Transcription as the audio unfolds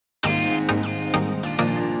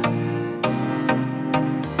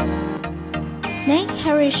Name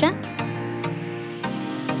Rui Xian.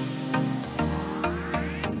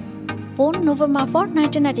 Born November 4,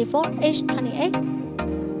 1994, age 28.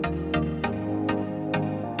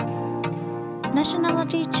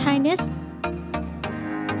 Nationality Chinese.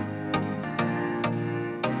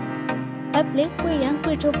 Public Rui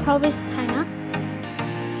Xian Province, China.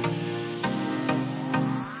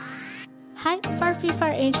 Height 5 feet 4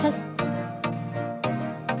 inches.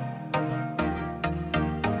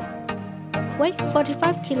 Weight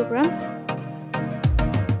 45 kilograms.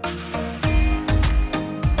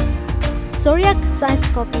 Zodiac sign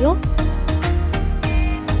Scorpio.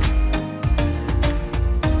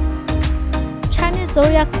 Chinese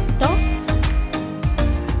zodiac dog.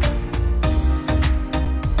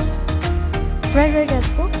 Graduate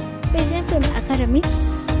School, Beijing Film Academy.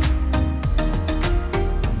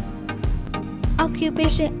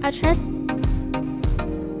 Occupation actress.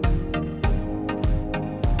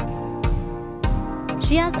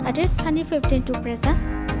 She has added 2015 to present.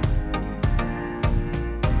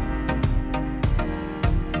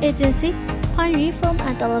 Agency, Huanyu Film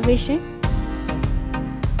and Television.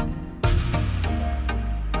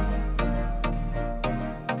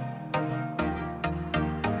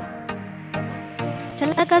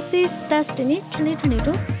 Delicacy's Destiny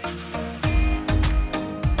 2022.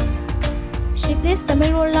 She plays the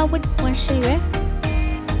main role with Rui Xian.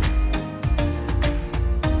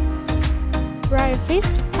 Rare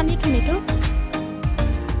Feast 2022.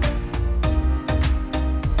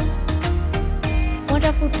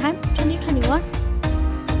 Wonderful Time 2021.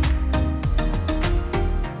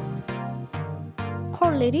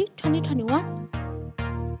 Core Lady 2021.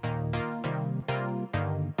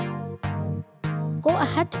 Go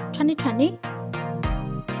Ahead 2020.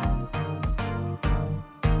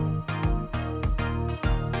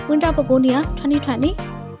 Winter Begonia 2020.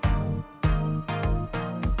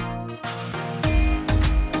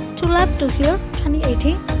 To Love to Hear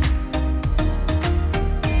 2018.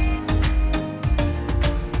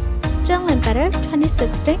 Young and Better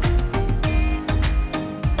 2016.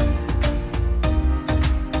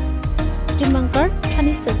 Demon Girl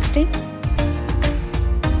 2016.